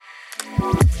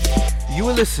You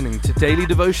are listening to Daily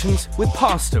Devotions with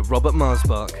Pastor Robert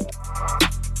Marsbach.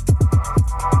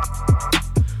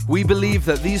 We believe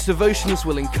that these devotions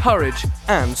will encourage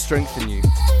and strengthen you.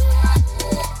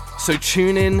 So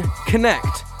tune in,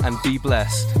 connect, and be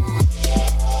blessed.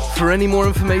 For any more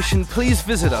information, please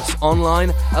visit us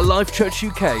online at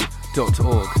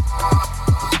lifechurchuk.org.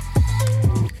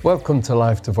 Welcome to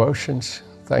Life Devotions.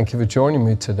 Thank you for joining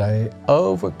me today.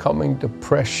 Overcoming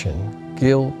depression,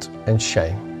 guilt, and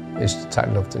shame is the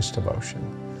title of this devotion.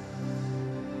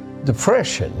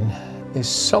 Depression is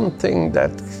something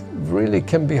that really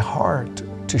can be hard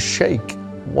to shake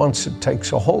once it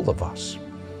takes a hold of us.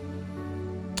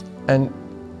 And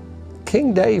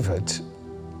King David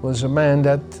was a man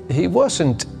that he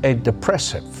wasn't a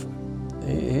depressive.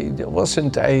 He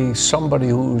wasn't somebody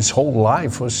whose whole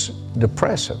life was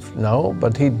depressive, no,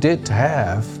 but he did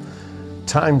have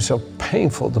times of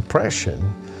painful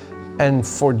depression. And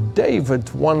for David,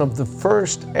 one of the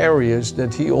first areas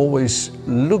that he always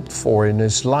looked for in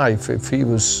his life,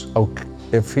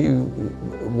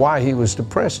 why he was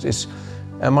depressed is,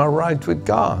 am I right with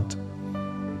God?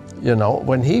 You know,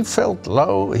 when he felt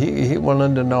low, he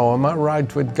wanted to know, am I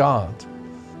right with God?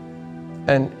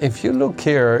 And if you look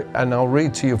here, and I'll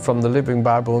read to you from the Living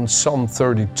Bible in Psalm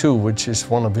 32, which is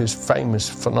one of his famous,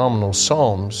 phenomenal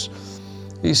psalms,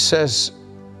 he says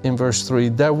in verse 3,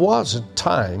 there was a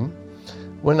time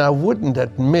when I wouldn't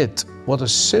admit what a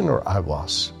sinner I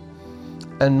was,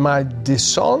 and my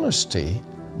dishonesty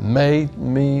made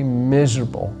me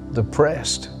miserable,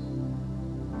 depressed.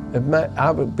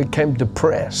 I became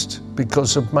depressed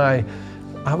because of I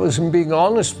wasn't being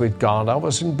honest with God. I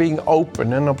wasn't being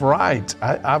open and upright.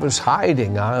 I was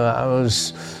hiding. I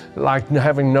was like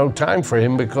having no time for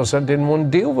Him because I didn't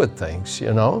want to deal with things,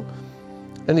 you know.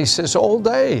 And He says, all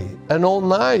day and all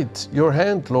night, your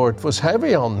hand, Lord, was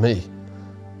heavy on me.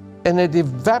 And it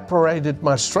evaporated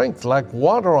my strength like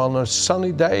water on a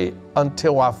sunny day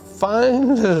until I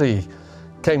finally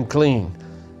came clean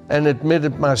and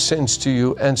admitted my sins to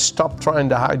you and stopped trying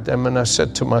to hide them. And I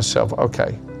said to myself,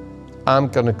 okay, I'm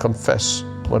going to confess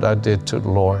what I did to the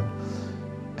Lord.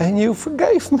 And you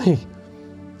forgave me.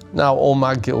 Now all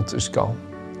my guilt is gone.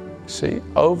 See,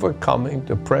 overcoming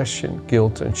depression,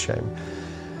 guilt, and shame.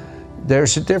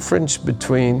 There's a difference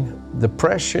between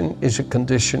depression is a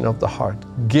condition of the heart.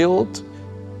 Guilt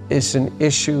is an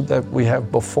issue that we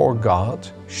have before God.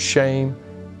 Shame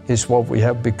is what we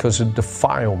have because of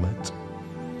defilement.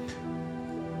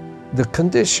 The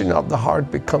condition of the heart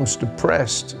becomes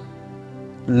depressed,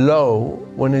 low,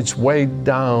 when it's weighed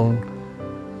down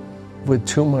with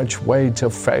too much weight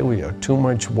of failure, too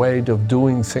much weight of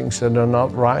doing things that are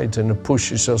not right, and it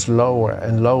pushes us lower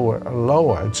and lower and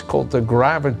lower. It's called the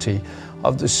gravity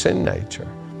of the sin nature.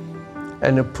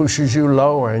 And it pushes you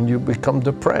lower and you become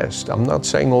depressed. I'm not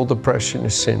saying all depression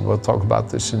is sin. We'll talk about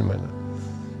this in a minute.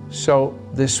 So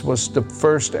this was the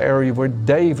first area where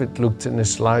David looked in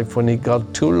his life when he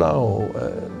got too low.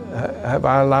 Have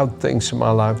I allowed things in my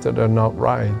life that are not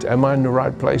right? Am I in the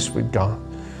right place with God?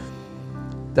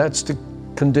 That's the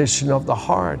condition of the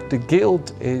heart. The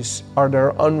guilt is, are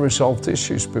there unresolved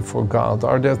issues before God?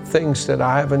 Are there things that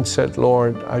I haven't said,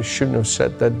 Lord, I shouldn't have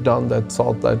said that, done that,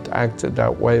 thought that, acted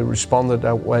that way, responded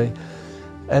that way?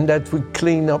 And that we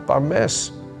clean up our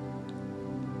mess.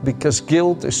 Because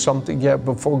guilt is something you have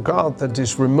before God that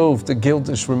is removed. The guilt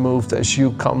is removed as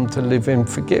you come to live in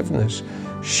forgiveness.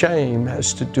 Shame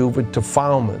has to do with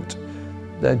defilement,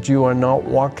 that you are not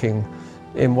walking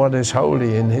in what is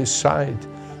holy in His sight.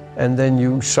 And then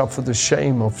you suffer the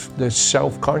shame of the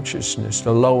self-consciousness,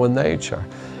 the lower nature.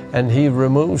 And He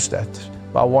removes that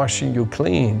by washing you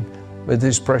clean with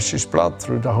His precious blood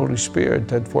through the Holy Spirit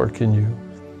that works in you.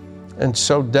 And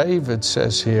so David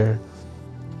says here,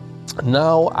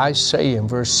 now I say in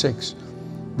verse 6,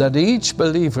 that each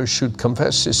believer should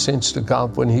confess his sins to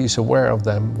God when he's aware of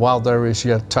them, while there is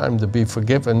yet time to be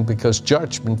forgiven, because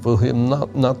judgment will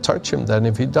not touch him then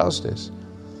if he does this.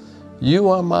 You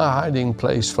are my hiding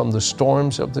place from the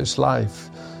storms of this life.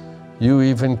 You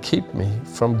even keep me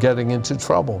from getting into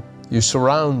trouble. You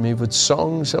surround me with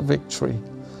songs of victory.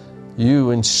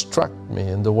 You instruct me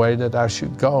in the way that I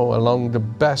should go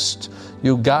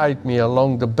you guide me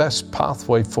along the best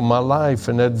pathway for my life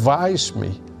and advise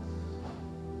me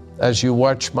as you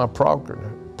watch my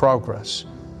progress.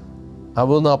 I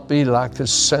will not be like a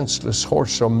senseless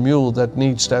horse or mule that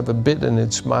needs to have a bit in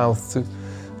its mouth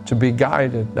to be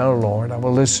guided. No, Lord, I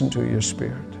will listen to your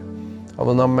Spirit. I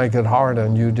will not make it hard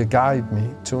on you to guide me,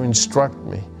 to instruct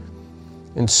me.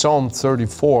 In Psalm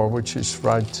 34, which is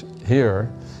right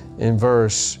here, in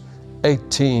verse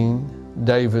 18,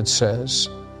 David says,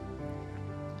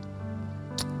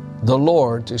 The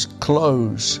Lord is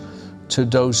close to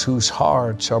those whose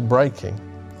hearts are breaking.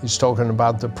 He's talking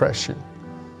about depression.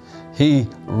 He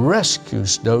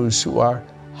rescues those who are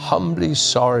humbly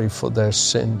sorry for their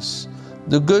sins.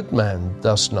 The good man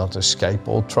does not escape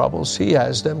all troubles. He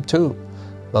has them too.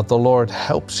 But the Lord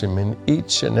helps him in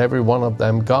each and every one of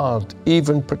them. God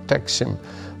even protects him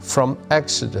from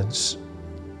accidents.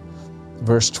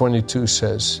 Verse 22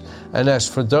 says, and as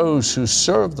for those who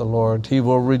serve the Lord, he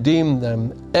will redeem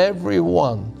them.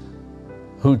 Everyone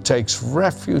who takes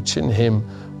refuge in him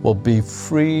will be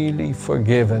freely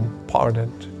forgiven,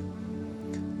 pardoned.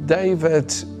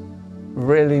 David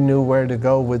really knew where to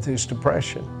go with his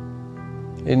depression.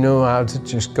 He knew how to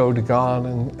just go to God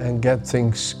and get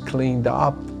things cleaned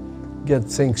up, get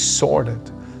things sorted.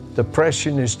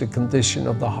 Depression is the condition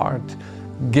of the heart.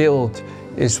 Guilt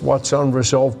is what's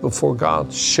unresolved before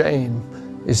God. Shame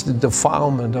is the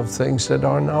defilement of things that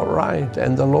are not right.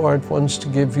 And the Lord wants to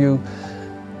give you,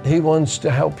 He wants to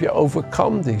help you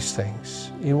overcome these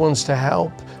things. He wants to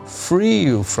help free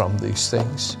you from these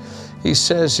things. He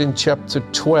says in chapter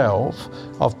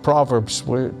 12 of Proverbs,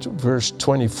 verse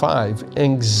 25,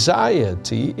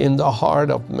 anxiety in the heart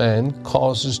of man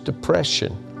causes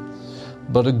depression,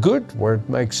 but a good word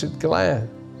makes it glad.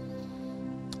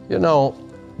 You know,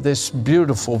 this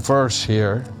beautiful verse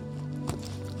here,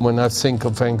 when I think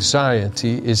of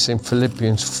anxiety, is in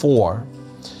Philippians 4.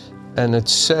 And it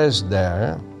says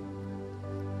there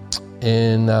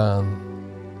in,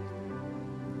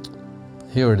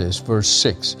 here it is, verse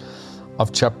 6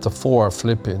 of chapter 4 of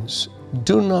Philippians.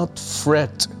 Do not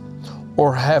fret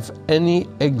or have any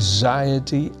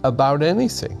anxiety about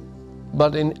anything,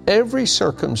 but in every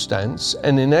circumstance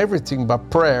and in everything by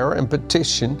prayer and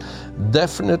petition,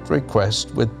 definite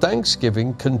request with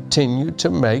thanksgiving, continue to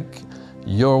make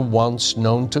your wants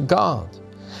known to God.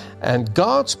 And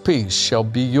God's peace shall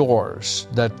be yours,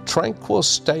 that tranquil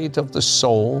state of the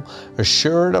soul,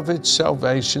 assured of its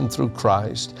salvation through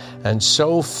Christ, and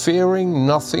so fearing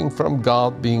nothing from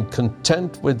God, being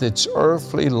content with its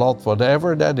earthly lot,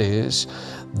 whatever that is,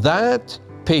 that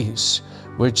peace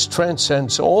which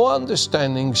transcends all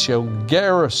understanding shall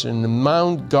garrison and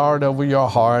mount guard over your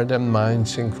heart and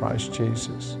minds in Christ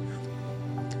Jesus.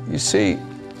 You see,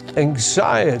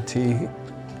 anxiety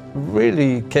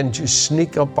really can just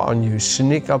sneak up on you,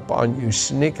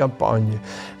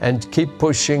 and keep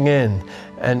pushing in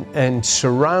and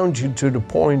surround you to the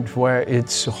point where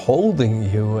it's holding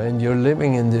you, and you're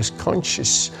living in this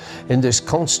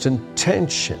constant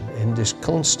tension, in this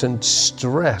constant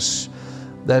stress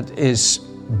that is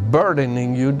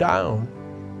burdening you down.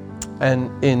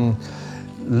 And in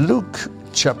Luke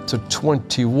chapter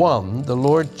 21, the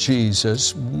Lord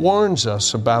Jesus warns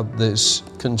us about this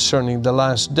concerning the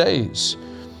last days.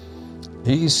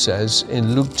 He says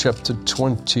in Luke chapter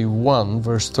 21,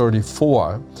 verse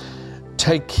 34,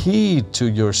 take heed to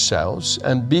yourselves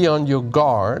and be on your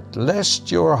guard, lest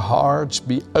your hearts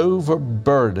be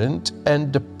overburdened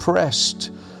and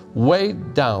depressed,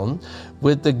 weighed down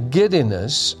with the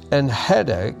giddiness and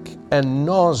headache and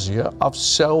nausea of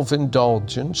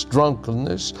self-indulgence,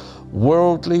 drunkenness,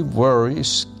 worldly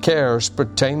worries, cares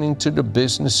pertaining to the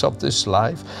business of this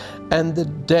life, and the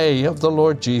day of the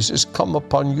Lord Jesus come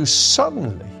upon you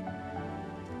suddenly,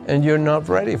 and you're not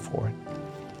ready for it.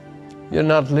 You're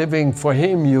not living for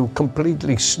Him. You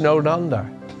completely snowed under.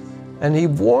 And He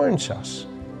warns us.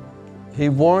 He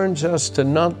warns us to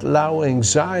not allow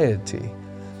anxiety,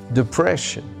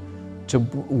 depression, to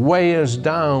weigh us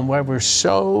down, where we're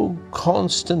so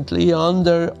constantly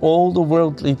under all the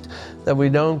worldly that we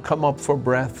don't come up for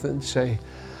breath and say,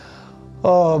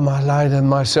 oh, my light and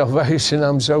my salvation,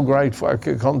 I'm so grateful I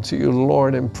could come to you,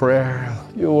 Lord, in prayer.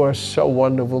 You are so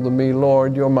wonderful to me,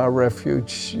 Lord. You're my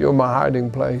refuge. You're my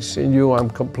hiding place. In you I'm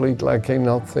complete like I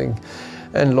cannot think.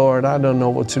 And Lord, I don't know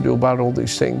what to do about all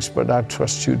these things, but I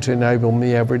trust you to enable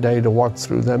me every day to walk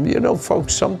through them. You know,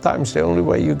 folks, sometimes the only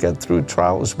way you get through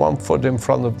trial is one foot in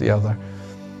front of the other.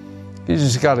 You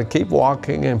just got to keep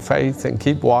walking in faith and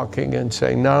keep walking and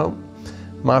say, no,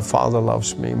 my Father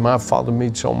loves me. My Father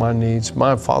meets all my needs.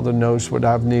 My Father knows what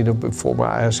I've need of before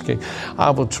my asking. I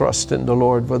will trust in the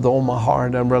Lord with all my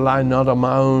heart and rely not on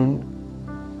my own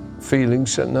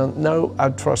feelings, and no, I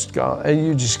trust God. And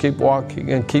you just keep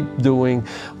walking and keep doing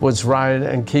what's right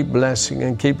and keep blessing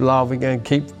and keep loving and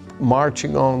keep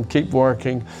marching on, keep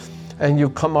working. And you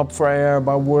come up for air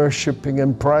by worshiping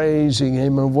and praising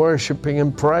Him and worshiping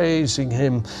and praising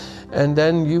Him. And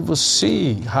then you will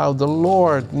see how the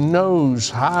Lord knows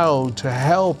how to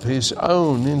help His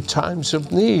own in times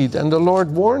of need. And the Lord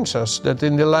warns us that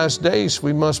in the last days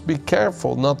we must be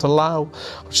careful not to allow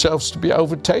ourselves to be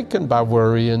overtaken by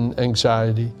worry and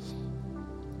anxiety.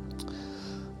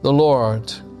 The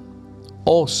Lord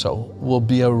also will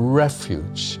be a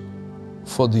refuge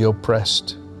for the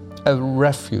oppressed, a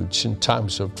refuge in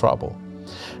times of trouble.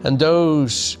 And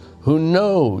those who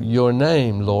know your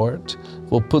name, Lord,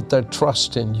 will put their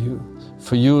trust in you.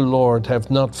 For you, Lord, have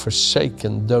not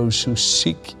forsaken those who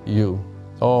seek you.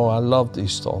 Oh, I love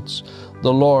these thoughts.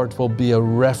 The Lord will be a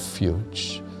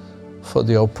refuge for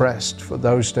the oppressed, for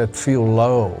those that feel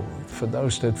low, for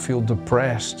those that feel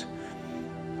depressed.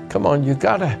 Come on, you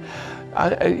gotta,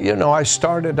 I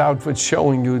started out with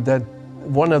showing you that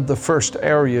one of the first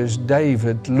areas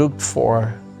David looked for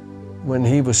when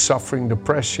he was suffering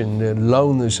depression, the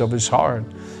lowness of his heart,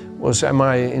 was, am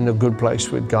I in a good place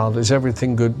with God? Is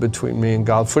everything good between me and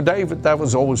God? For David, that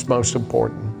was always most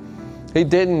important. He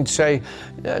didn't say,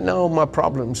 no, my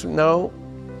problems. No,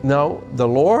 the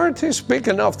Lord is big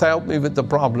enough to help me with the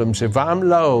problems. If I'm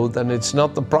low, then it's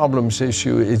not the problems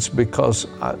issue. It's because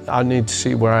I need to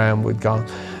see where I am with God.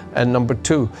 And number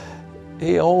two,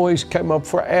 he always came up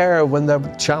for air when the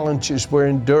challenges were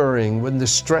enduring, when the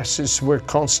stresses were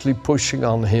constantly pushing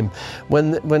on him,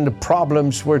 when the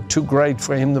problems were too great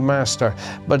for him to master.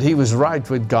 But he was right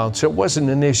with God. So it wasn't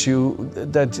an issue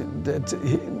that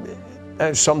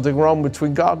there's something wrong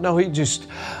between God. No, he just,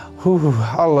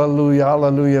 hallelujah,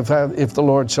 hallelujah. If the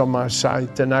Lord's on my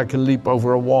side, then I can leap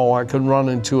over a wall. I can run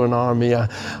into an army.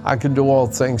 I can do all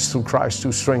things through Christ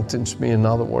who strengthens me, in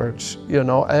other words.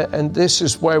 And this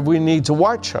is where we need to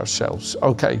watch ourselves.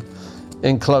 Okay,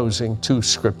 in closing, 2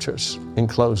 scriptures. In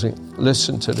closing,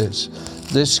 listen to this.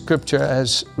 This scripture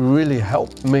has really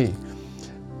helped me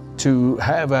to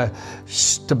have a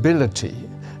stability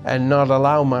and not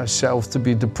allow myself to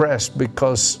be depressed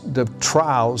because the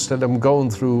trials that I'm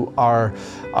going through are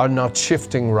not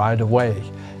shifting right away,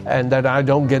 and that I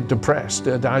don't get depressed,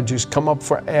 that I just come up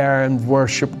for air and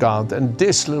worship God. And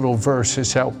this little verse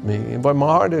has helped me. When my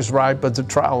heart is right, but the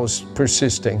trial is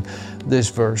persisting, this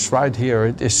verse right here,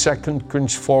 it is 2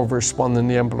 Corinthians 4 verse 1 in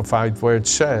the Amplified, where it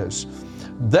says,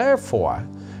 therefore,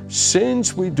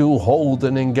 since we do hold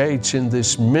and engage in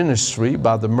this ministry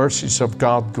by the mercies of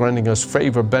God, granting us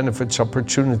favor, benefits,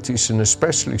 opportunities, and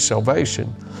especially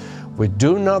salvation, we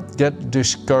do not get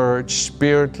discouraged,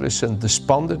 spiritless, and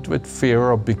despondent with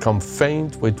fear, or become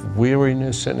faint with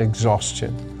weariness and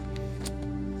exhaustion.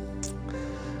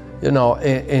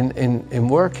 In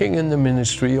working in the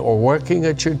ministry, or working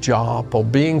at your job, or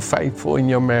being faithful in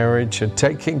your marriage, and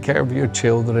taking care of your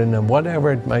children, and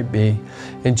whatever it might be,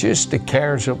 and just the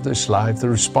cares of this life, the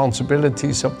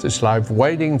responsibilities of this life,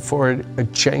 waiting for a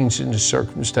change in the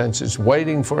circumstances,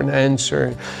 waiting for an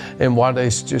answer in what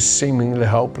is just seemingly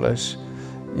hopeless,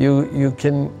 you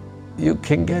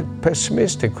can get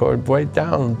pessimistic or weighed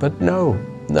down. But no,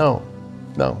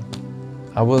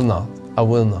 I will not.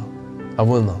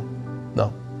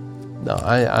 No,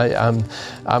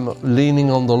 I'm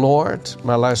leaning on the Lord.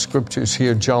 My last scripture is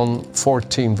here, John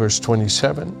 14, verse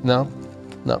 27. No,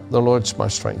 the Lord's my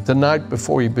strength. The night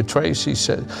before he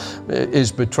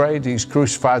is betrayed, he's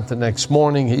crucified the next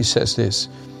morning, he says this.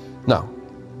 Now,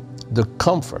 the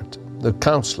comfort, the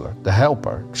counselor, the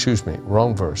helper,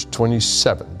 wrong verse,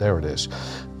 27, there it is.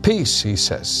 Peace, he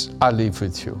says, I leave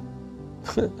with you.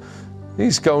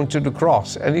 He's going to the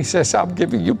cross, and he says, I'm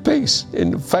giving you peace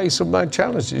in the face of my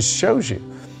challenges. Shows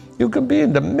you can be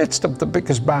in the midst of the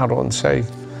biggest battle and say,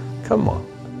 come on,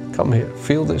 come here,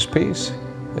 feel this peace.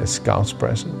 It's God's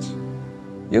presence.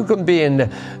 You can be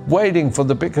waiting for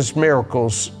the biggest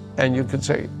miracles, and you can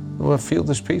say, well, feel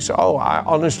this peace. Oh, I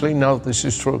honestly know this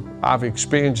is true. I've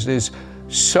experienced this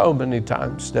so many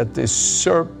times, that this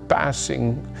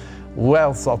surpassing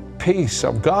wealth of peace,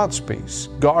 of God's peace,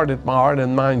 guarded my heart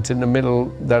and mind in the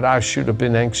middle that I should have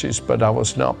been anxious, but I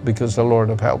was not, because the Lord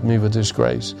have helped me with his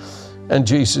grace. And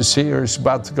Jesus here is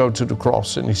about to go to the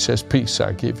cross, and he says, peace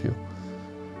I give you.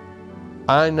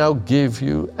 I now give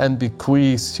you and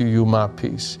bequeath to you my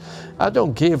peace. I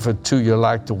don't give it to you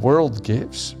like the world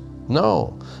gives.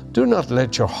 No, do not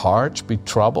let your hearts be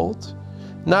troubled.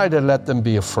 Neither let them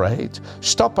be afraid.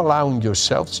 Stop allowing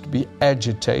yourselves to be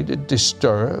agitated,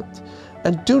 disturbed,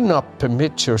 and do not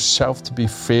permit yourself to be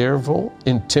fearful,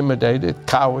 intimidated,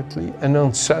 cowardly, and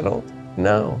unsettled.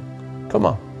 No, come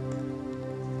on.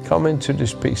 Come into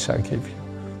this peace I give you.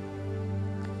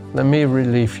 Let me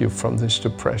relieve you from this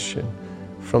depression,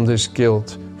 from this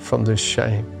guilt, from this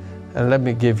shame. And let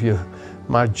me give you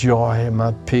my joy and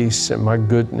my peace and my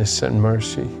goodness and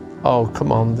mercy. Oh,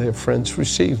 come on, dear friends,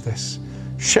 receive this.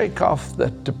 Shake off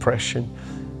that depression.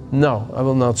 No, I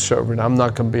will not serve it. I'm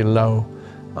not going to be low.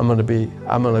 I'm going to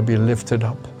be lifted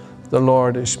up. The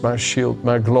Lord is my shield,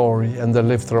 my glory, and the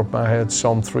lifter of my head.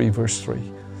 Psalm 3, verse 3.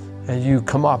 And you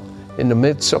come up in the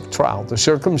midst of trial. The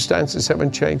circumstances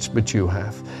haven't changed, but you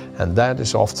have. And that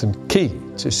is often key,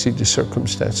 to see the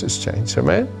circumstances change.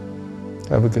 Amen?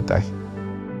 Have a good day.